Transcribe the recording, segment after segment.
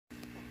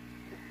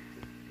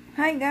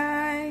Hi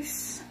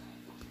guys!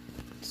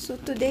 So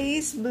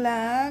today's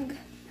vlog,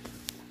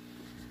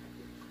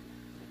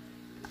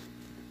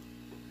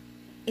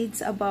 it's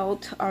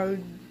about our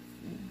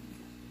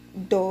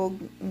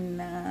dog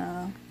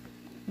na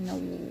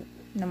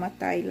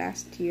namatay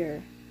last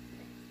year.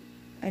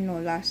 I know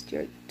last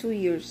year, 2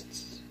 years,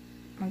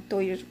 mag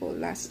 2 years ago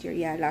last year.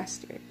 Yeah,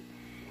 last year.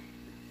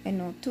 I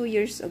know, 2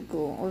 years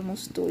ago,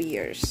 almost 2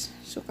 years.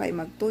 So kay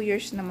mag 2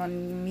 years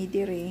naman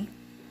midire.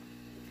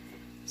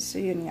 So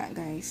yun nga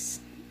guys.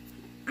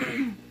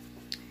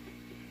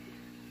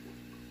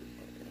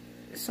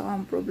 So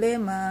ang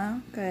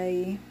problema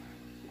kay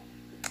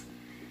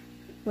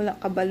wala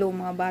kabalo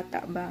mga bata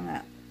ba nga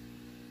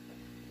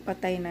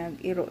patay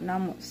nag-iro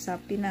namo sa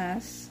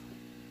Pinas.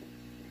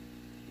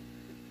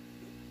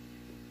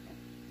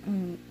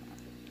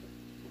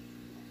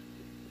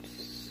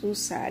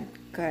 Susad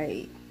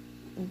kay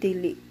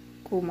dili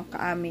ko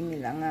makaamin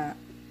nila nga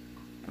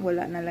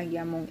wala na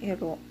lagyan mong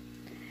iro.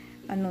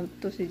 Ano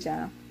to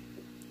siya,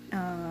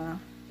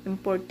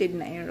 imported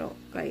na iro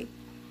kay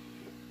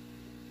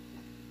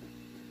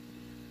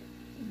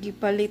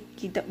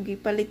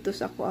gipalit to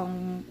sa ako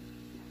ang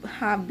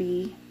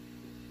hobby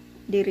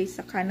diri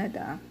sa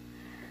Canada.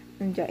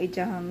 Unja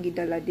ijahang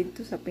gidala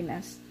dito sa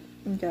Pinas.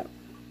 Unja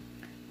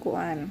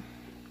kuan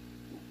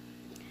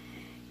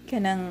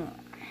kanang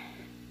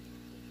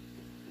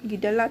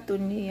gidala to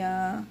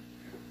niya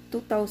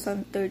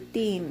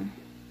 2013.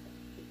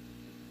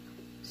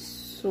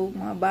 So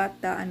mga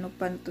bata, ano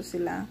pa to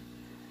sila,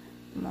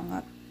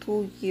 mga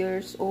 2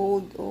 years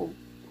old o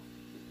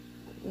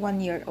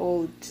 1 year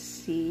old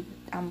si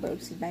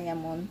Amber, si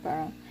Diamond.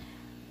 Parang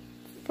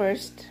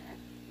first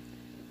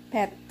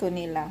pet to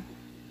nila.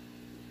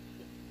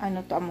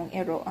 Ano to among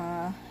ero,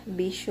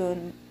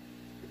 Bichon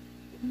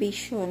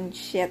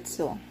Shih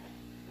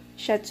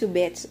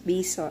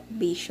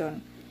Bichon.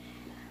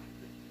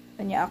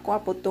 Kanya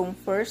ako tong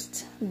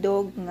first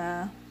dog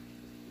nga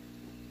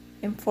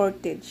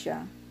imported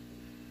siya.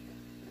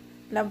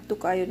 Love to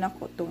kayo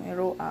nako tong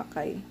ero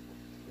kay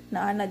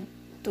naanad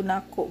to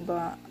nako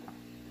ba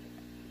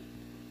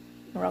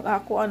murag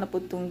ako ana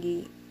pud tong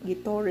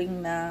gitoring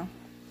na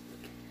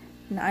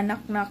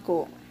anak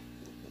nako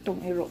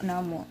tong ero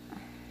namo.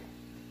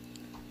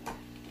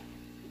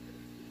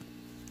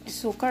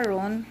 So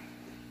karon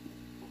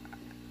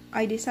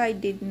I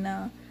decided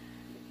na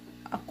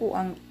ako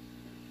ang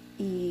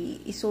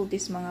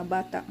isultis mga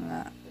bata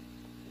nga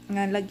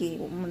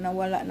lagi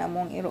nawala na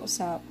mong iro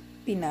sa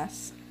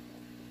Pinas.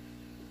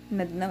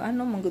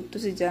 Ano manggod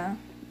to siya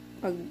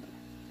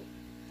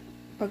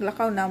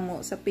paglakaw na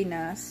mo sa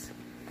Pinas,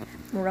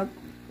 murag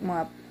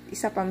mga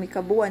isa pa mi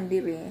kabuan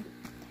diri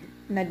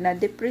na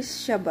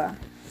depress siya ba,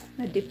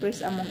 na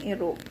depress among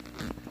iro.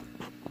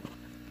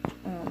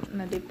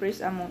 Na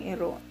depress among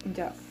iro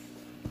ja.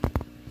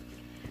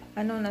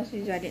 Ano na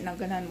siya, di na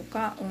ganan mo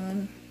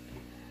kaon,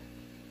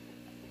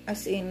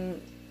 as in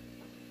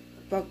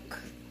pag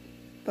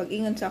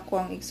ingon sa ako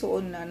ang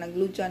igsuon na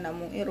nagludya na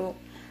mong iro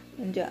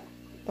unja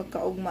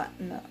pagkaugma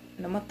na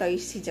namatay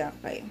si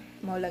Jakay.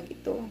 Maulag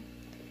ito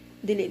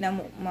dili na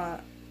mo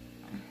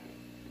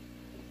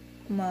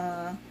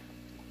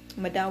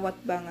madawat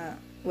ba nga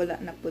wala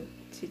na pud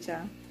si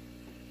Ja.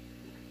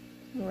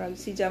 Murag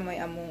si Ja may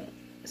among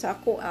sa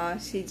ako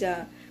si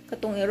Ja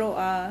katong iro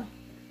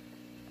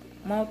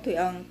mao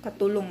toy ang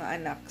katulong nga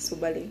anak.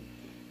 Subali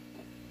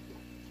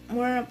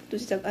mura na pud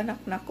si Jag anak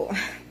nako.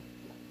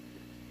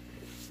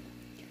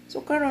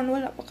 So karon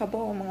wala pa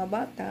kabaw ang mga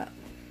bata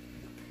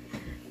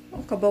o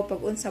kabaw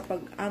pag-unsa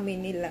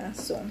pag-amin nila.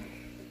 So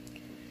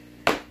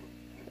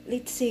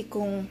let's see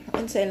kung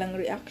unsa ilang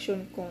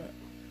reaction kung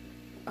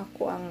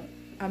ako ang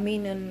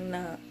aminan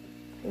na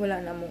wala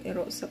na mong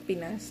iro sa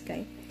Pinas.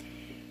 Kay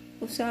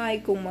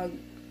usahay kung mag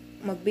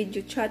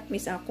video chat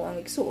mis ako ang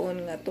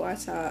igsuon nga tuwa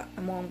sa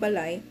among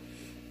balay,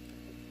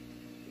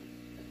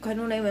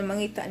 kanunay man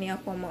mangita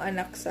niya ako ang mga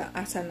anak sa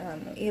asa na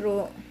mong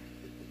iro.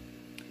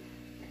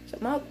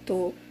 So mao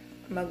to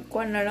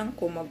magkuan na lang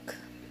ko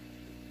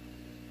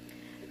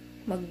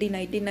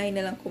mag-deny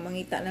na lang ko,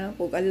 mangita na lang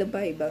ko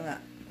alabay ba nga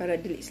para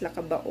dili sila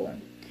kabaong.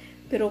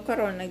 Pero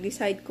karon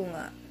nag-decide ko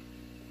nga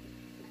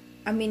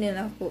aminin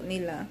ako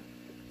nila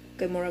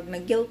kay murag na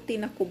guilty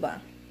na ko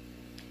ba.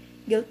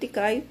 Guilty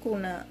kayo ko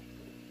na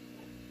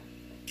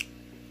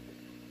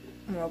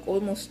murag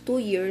almost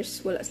 2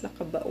 years wala sila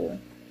kabaong.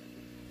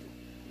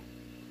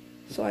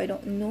 So I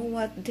don't know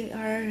what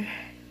their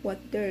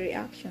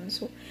reaction.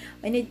 So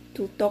I need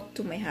to talk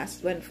to my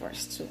husband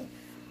first. So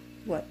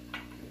what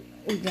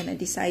we're gonna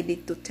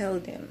decided to tell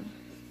them,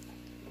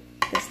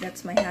 because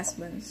that's my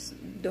husband's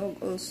dog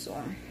also.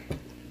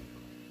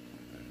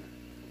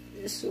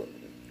 So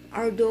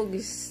our dog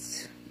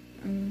is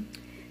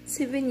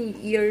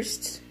 7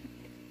 years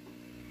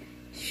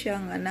siya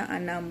nga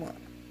naana mo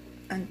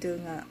until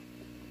nga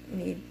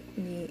ni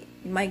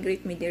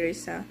migrate mi diri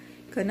sa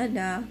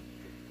Canada.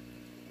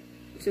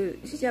 So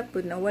siya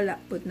pud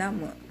nawala pud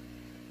namo.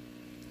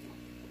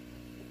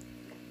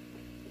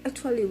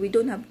 Actually we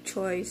don't have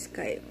choice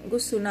kay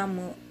gusto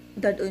namo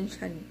dadon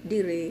siya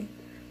dire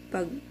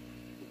pag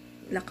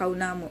lakaw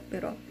namo,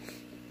 pero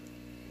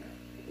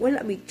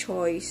wala big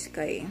choice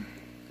kay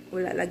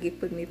wala lagi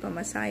pud may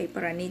pamasahe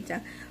para niya.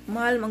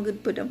 Mahal man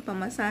gud pud ang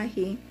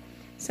pamasahe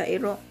sa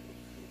iro.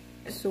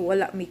 So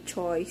wala may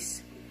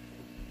choice.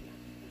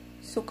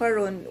 So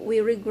karon we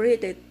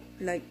regret it,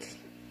 like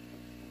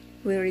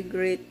we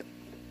regret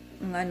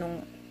nga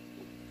nung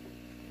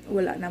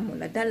wala na mo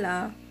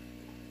nadala.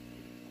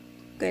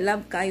 Kay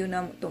love kayo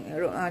na mo tong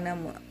iro ana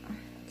mo.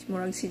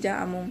 Murag siya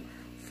among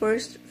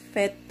first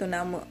pet to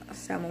na mo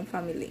sa among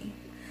family.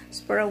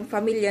 So parang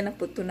pamilya na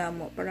po to na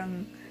mo.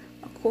 Parang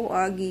ako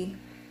agi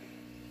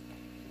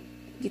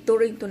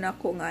gituring to na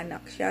ko nga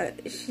anak.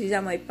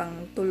 Siya may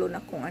pang tulo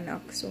na kong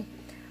anak. So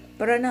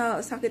para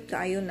na sakit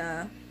kaayo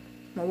na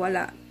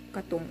mawala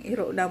katong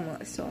iro na mo.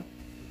 So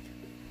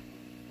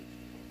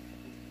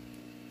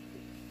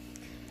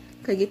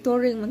kay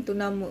gituring man to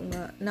na mo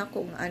nga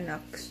nako nga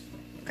anak.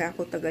 Kaya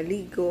ako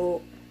tagaligo,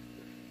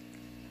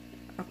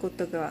 ako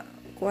taga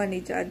kuha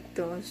ni Jad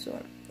to. So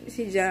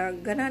siya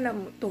ganana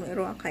mo tong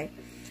iro kay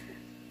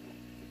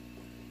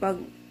pag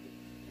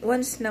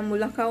once na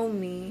mulakaw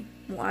mi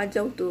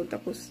muadyaw to,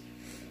 tapos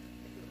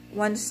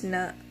once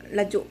na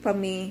ladyo pa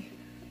mi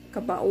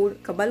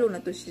kabalo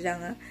na to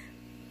siya nga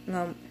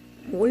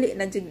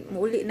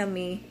muuli na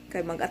mi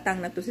kay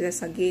magatang na to siya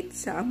sa gate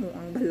sa amo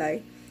ang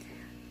balay.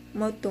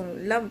 Mo tong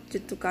love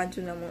jud to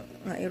kadyo na mo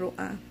nga iro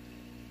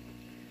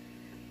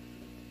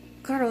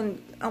karon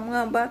ang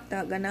mga bata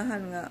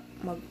ganahan nga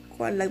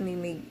magkuha lang mi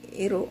mig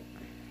iro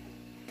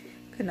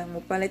kanang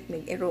mupalit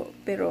mig iro,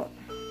 pero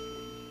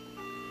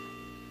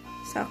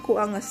sa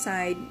ako ang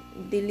aside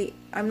dili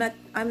I'm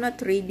not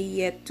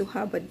ready yet to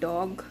have a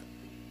dog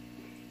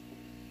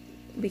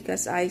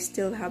because I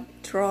still have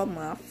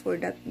trauma for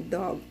that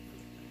dog.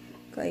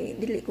 Kay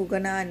dili ko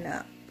ganahan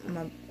na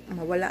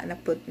mawala na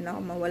pud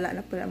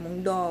among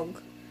dog.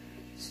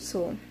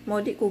 So mo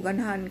di ko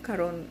ganahan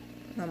karon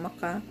nga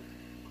maka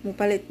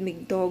mupalit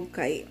mig dog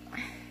kay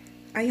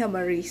I have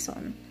a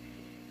reason.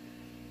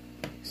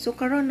 So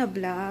karon na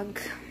vlog,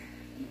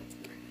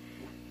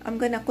 I'm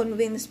gonna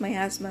convince my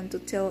husband to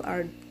tell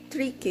our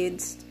 3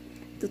 kids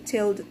to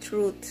tell the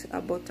truth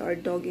about our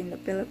dog in the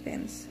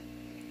Philippines.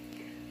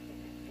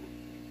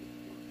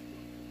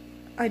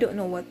 I don't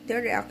know what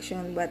their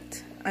reaction, but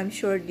I'm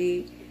sure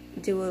they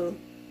will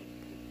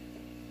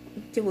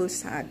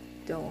sad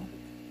though.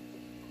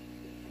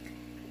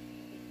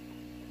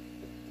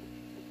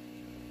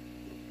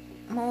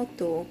 Mao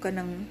to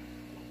kanang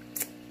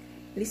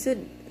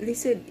lisod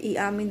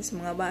iamin sa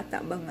mga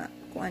bata ba nga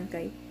kuan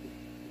kay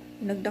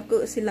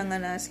nagdako sila nga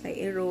nas kay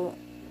iro,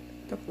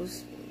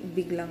 tapos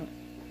biglang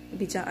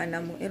bijaan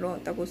na mo iro,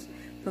 tapos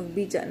pag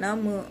bija na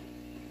mo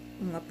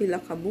mga pila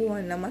ka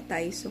buwan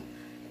namatay. So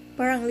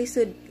parang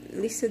lisod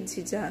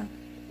siya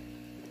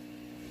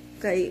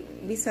kay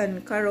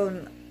bisan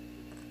karon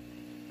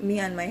me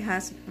and my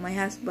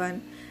husband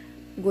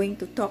going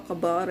to talk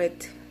about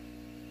it,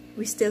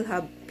 we still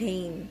have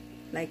pain,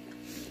 like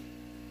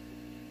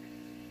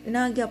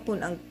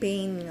nagyapon ang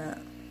pain nga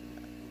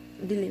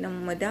dili na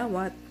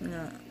madawat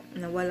nga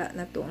nawala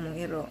na to among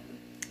iro.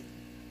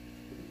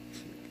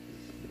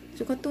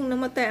 So katong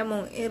namatay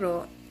among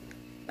iro,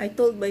 I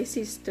told my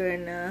sister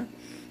na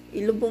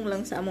ilubong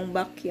lang sa among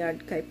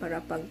backyard kay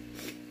para pag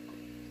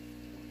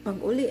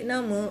uli na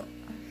mo,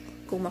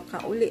 kung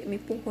makauli mi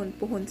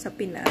puhon sa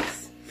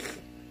Pinas.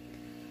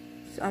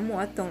 So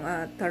amo atong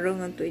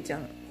tarungan to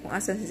ijang kung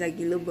asa siya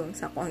gilubong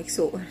sa akong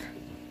igsuon.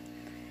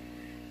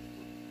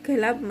 Kay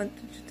love man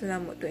to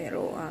na mo to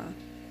iro.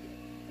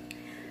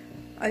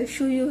 I'll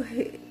show you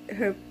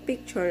her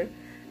picture.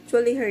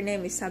 Actually, her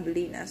name is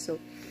Sabrina.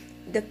 So,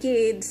 the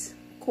kids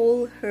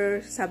call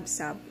her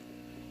Sab-Sab.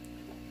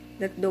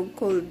 That dog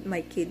called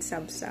my kid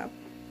Sab-Sab.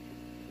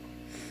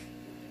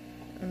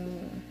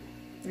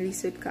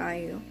 Lisod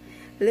kaayo.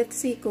 Let's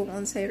see kung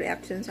unsay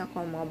reaction sa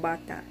akong mga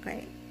bata.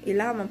 Kay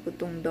ilaman po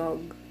tong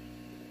dog.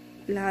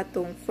 Lahat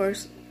tong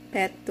first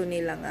pet to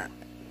nila nga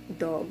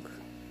dog.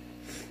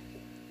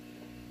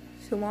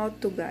 So,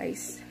 mga to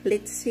guys.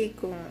 Let's see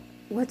kung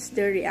what's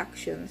their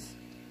reactions.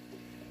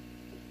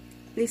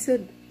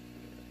 Lisod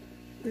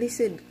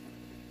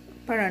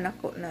para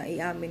nako na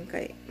iamin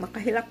kay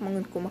makahilak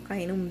mangun ko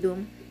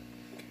makahinumdum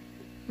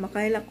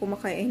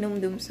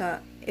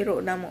sa iro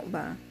na mo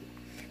ba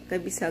kay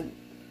bisag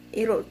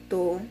iro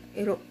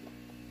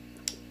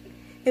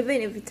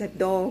even if it's a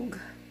dog,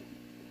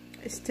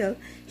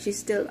 she's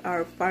still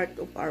our part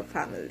of our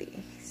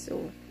family.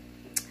 So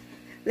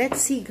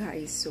let's see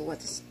guys, so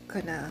what's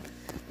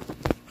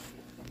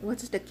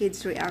the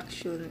kids'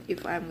 reaction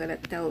if I'm gonna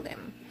tell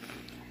them.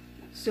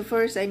 So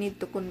first, I need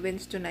to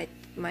convince tonight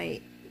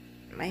my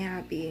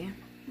hubby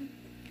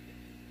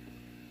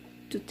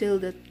to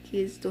tell the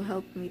kids, to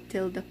help me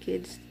tell the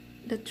kids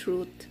the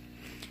truth.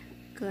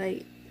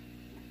 Kay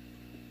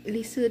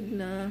lisod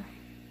na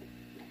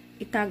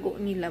itago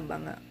nila ba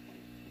nga,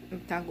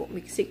 itago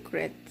mig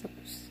secret,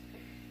 tapos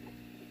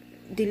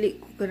dili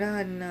ko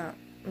ganahan na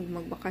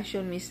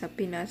magbakasyon mi sa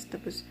Pinas,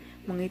 tapos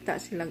mangita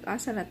silang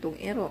asa na tong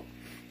ero.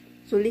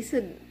 So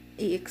lisod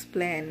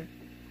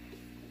i-explain.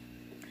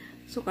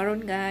 So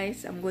karon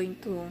guys, I'm going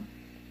to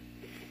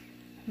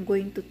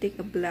take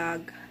a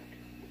vlog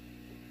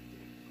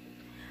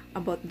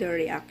about their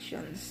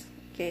reactions.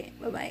 Okay,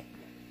 bye bye.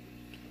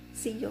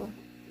 See you.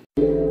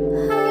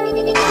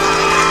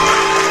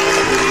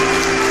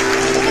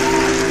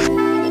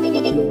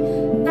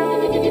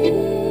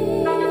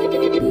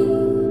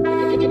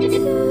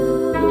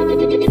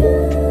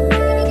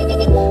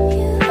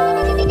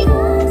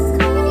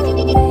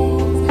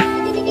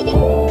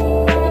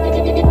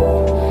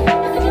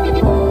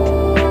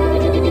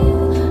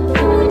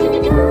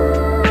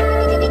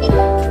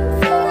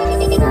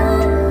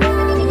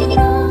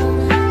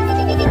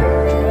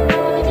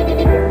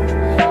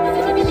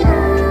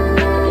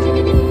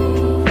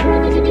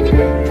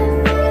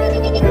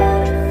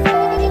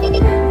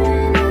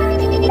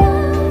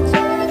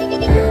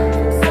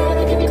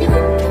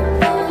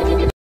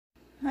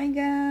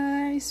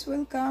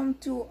 Welcome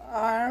to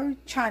our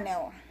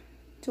channel,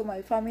 to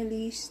my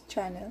family's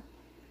channel.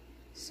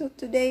 So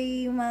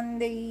today,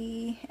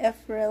 Monday,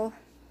 April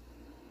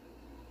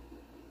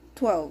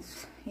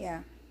 12th,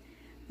 yeah,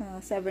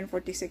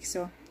 7:46.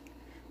 So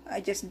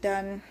I just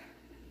done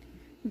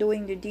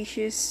doing the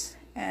dishes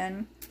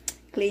and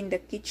clean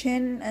the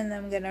kitchen, and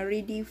I'm gonna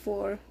ready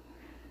for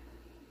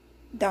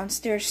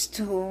downstairs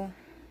to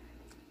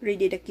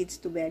ready the kids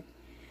to bed.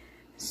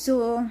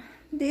 So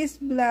this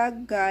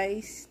vlog,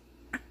 guys,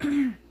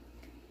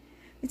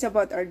 it's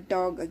about our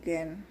dog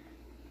again.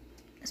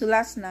 So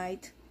last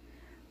night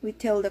we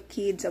tell the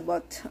kids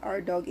about our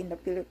dog in the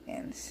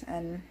Philippines,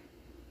 and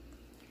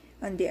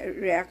their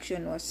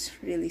reaction was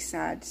really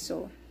sad.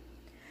 So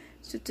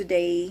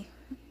today,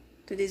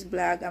 to this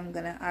vlog, I'm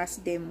gonna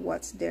ask them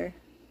what's their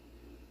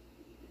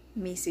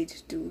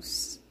message to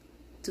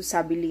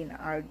Sabilina,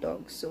 our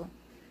dog. So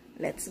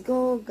let's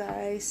go,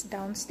 guys,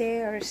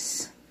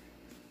 downstairs.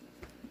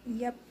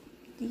 Yep,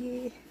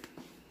 yeah.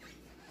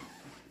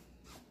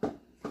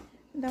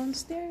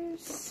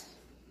 Downstairs.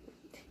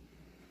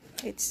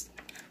 It's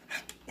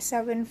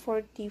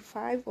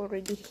 7:45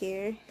 already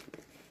here,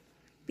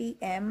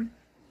 PM.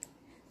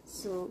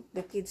 So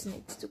the kids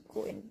need to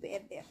go in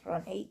bed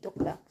around 8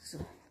 o'clock.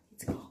 So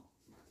let's go.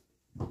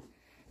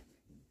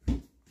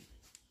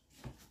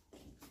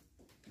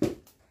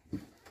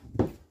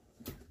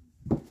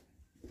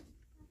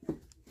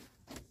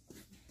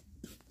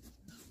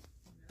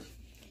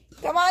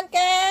 Come on,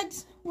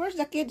 kids. Where's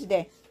the kids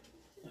there?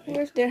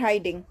 Where's they're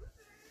hiding?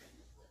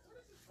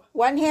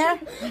 One here?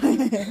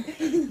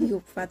 You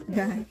fat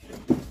guy.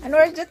 And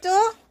where's the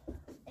two?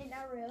 In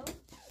our room.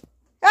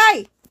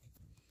 Hey!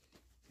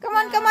 Come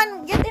on,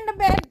 get in the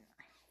bed.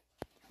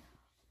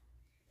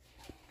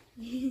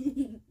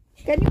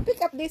 Can you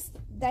pick up this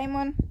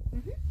diamond?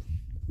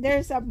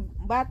 There's a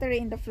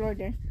battery in the floor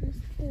there.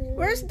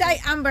 Where's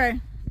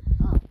Amber?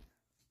 Oh.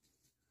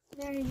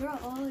 They're in your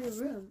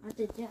room at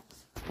the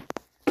desk.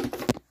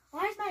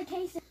 Where's my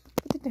case?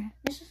 Put it there.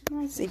 This is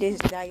my case. See, this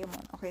is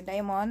Diamond. Okay,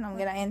 Diamond, I'm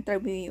gonna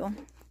interview you.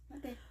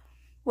 Okay.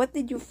 What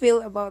did you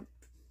feel about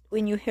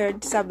when you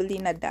heard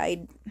Sabilina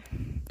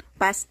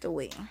passed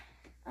away?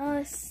 I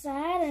was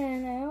sad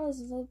and I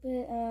was a little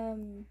bit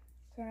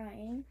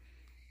crying.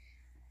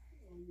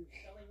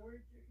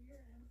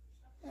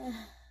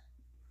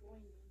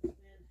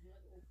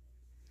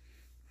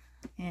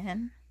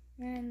 And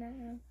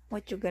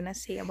what you gonna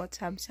say about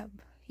Sab?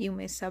 You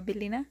miss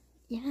Sabilina?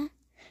 Yeah.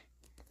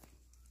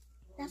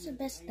 That's the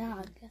best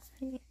dog.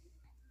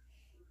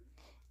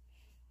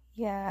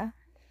 Yeah.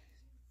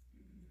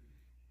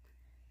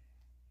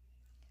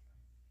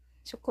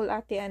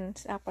 Chocolate and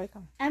apple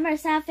come. Amber,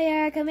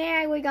 Sapphire, come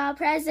here. We got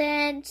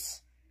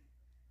presents.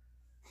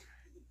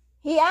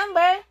 Hey,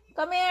 Amber,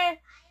 come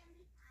here.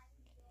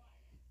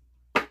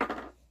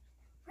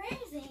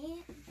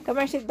 Present. Come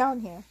here, sit down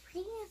here.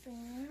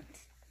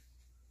 Present.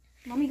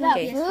 Mommy got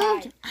Okay.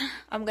 food.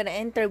 I'm gonna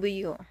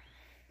interview you.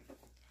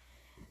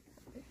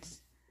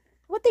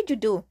 What did you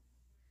do?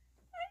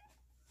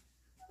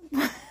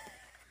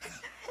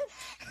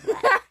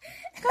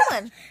 Come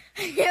on.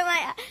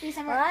 What?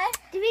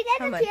 Did we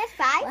get a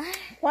PS5?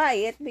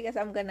 Quiet, because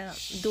I'm gonna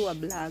do a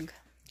vlog.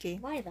 Okay.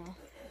 Why though?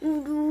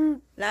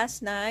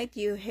 Last night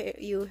you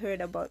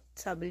heard about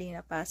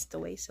Sabilina passed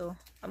away, so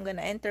I'm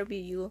gonna interview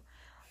you.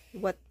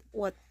 What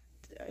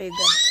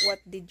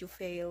did you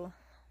feel?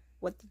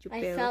 What did you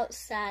feel? I felt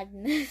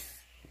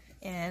sadness.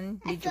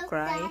 And did you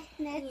cry?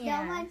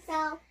 Yeah.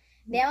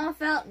 They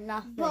felt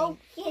nothing. No.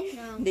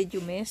 Did you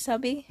miss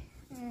Sabi?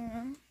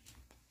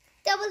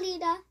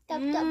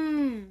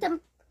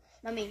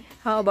 Mommy.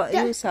 How about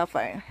you,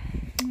 Sapphire?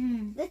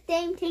 The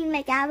same thing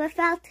like Abba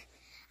felt.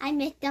 I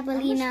miss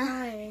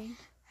Doubleina.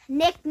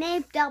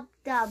 Nickname Dub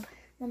Dub.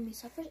 Mommy,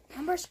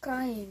 Amber's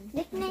crying.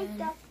 Nickname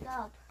Dub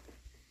Dub.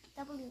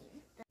 Doubleina.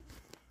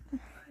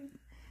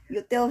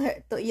 You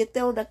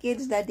tell the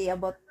kids, Daddy,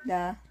 about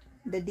the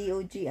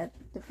DOG at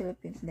the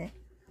Philippines there.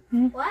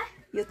 What?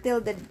 You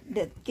tell the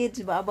kids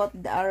about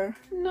our...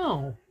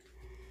 No.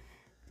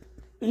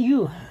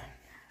 You.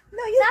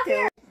 No, you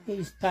tell.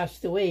 He's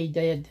passed away,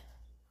 dead.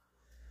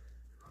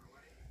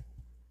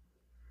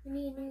 We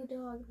need a new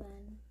dog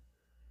then.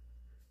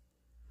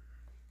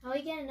 How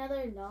we get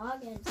another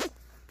dog and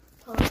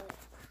call it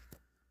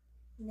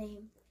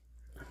name?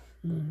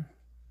 Mm.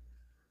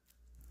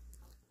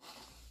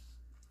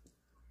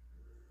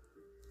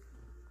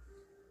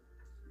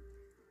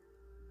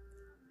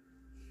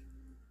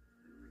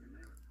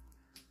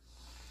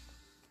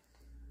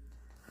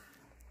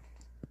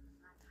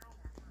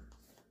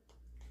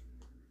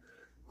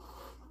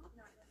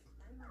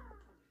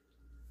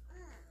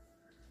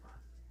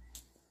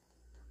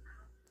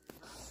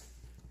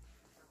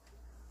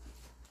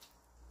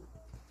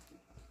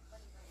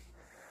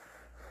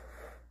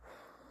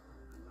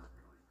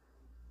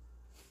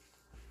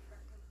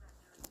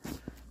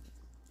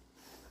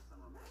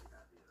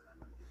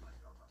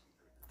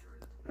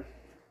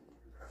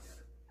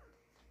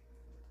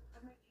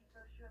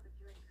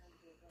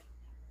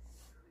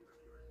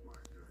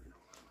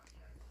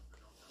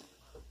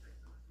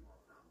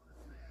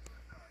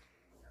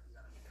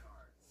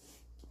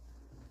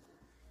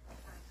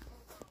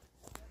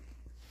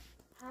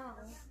 How?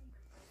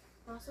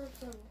 Also,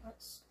 the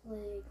what's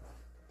like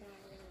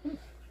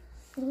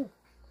down.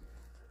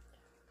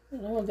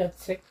 No one got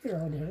sick or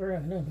whatever. I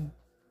don't know.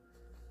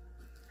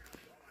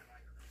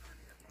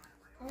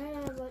 I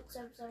don't know what's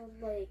episode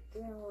like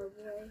girl or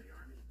boy.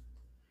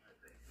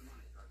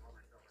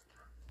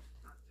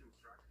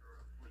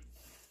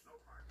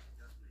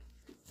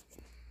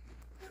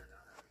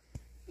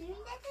 Do you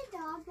think that's a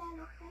dog that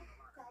looks like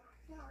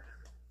a dog?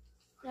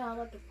 Yeah,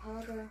 like a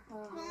pug or a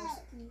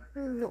husky.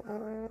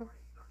 No.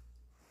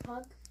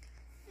 Pug?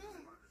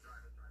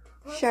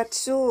 Shih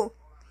Tzu.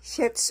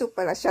 Shih Tzu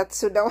pala. Shih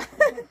Tzu daw.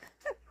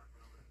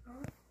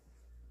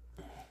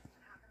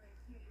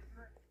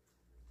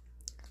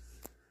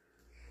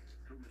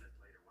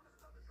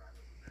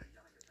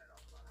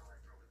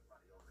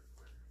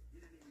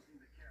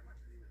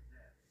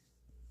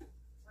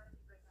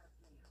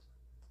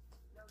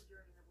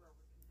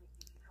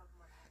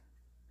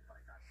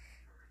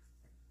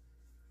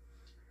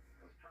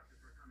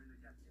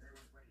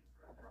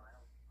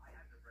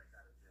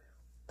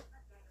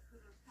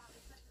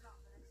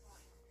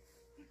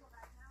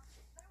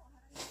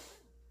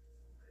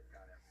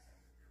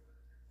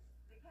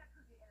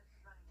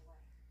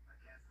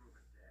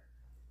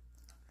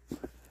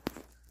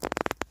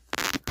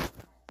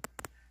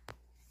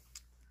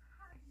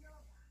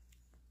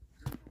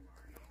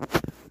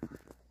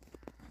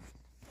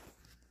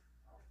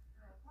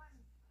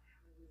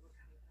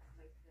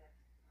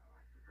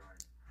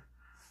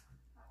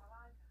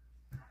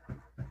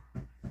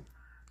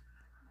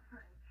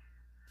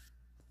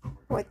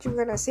 What you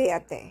gonna say,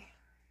 ate?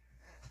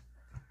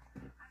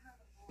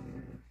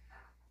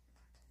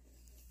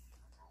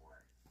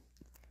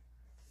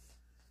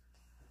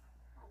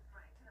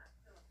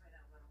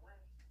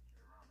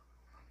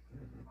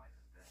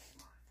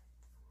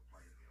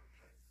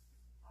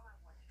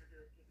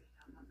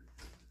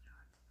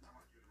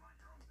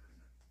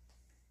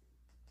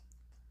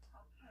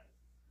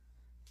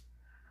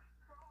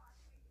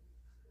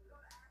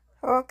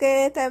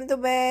 Okay, time to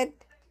bed.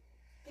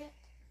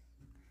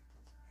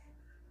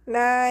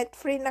 Night,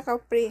 free na ka,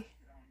 free.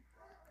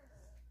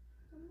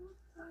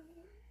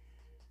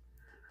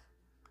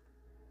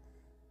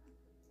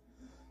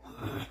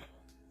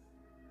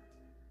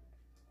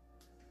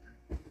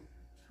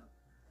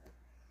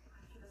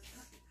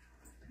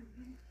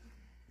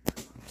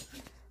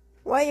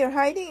 Why you're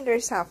hiding there,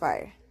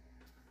 Sapphire?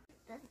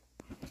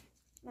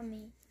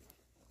 Mommy.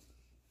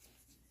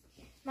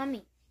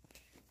 Mommy.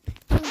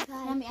 Okay.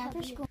 Mommy,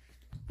 after school.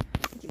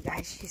 You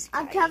guys, she's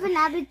I'm crying.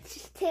 having a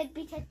bit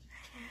because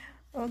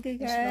Okay,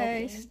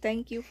 guys.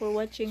 Thank you for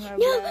watching our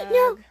no, vlog.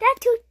 no, that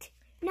toot.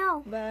 No.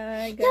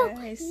 Bye, No,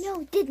 guys.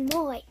 no, did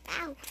more.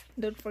 Ow.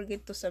 Don't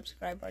forget to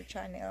subscribe our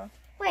channel.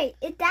 Wait,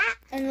 is that?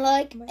 And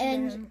like Bye,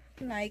 and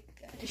like,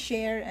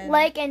 share,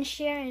 and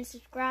share and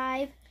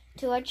subscribe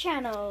to our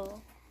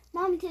channel.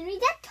 Mom, can we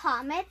get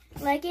comment?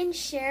 Like and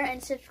share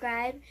and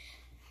subscribe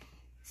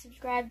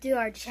to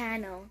our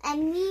channel.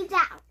 And leave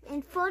that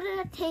and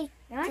photo take.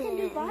 Now I can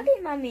do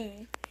body,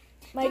 mommy.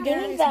 My Guys,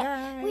 gaming back.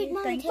 bye. Wait,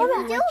 Mom, Thank can you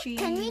we for do? watching.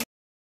 Can we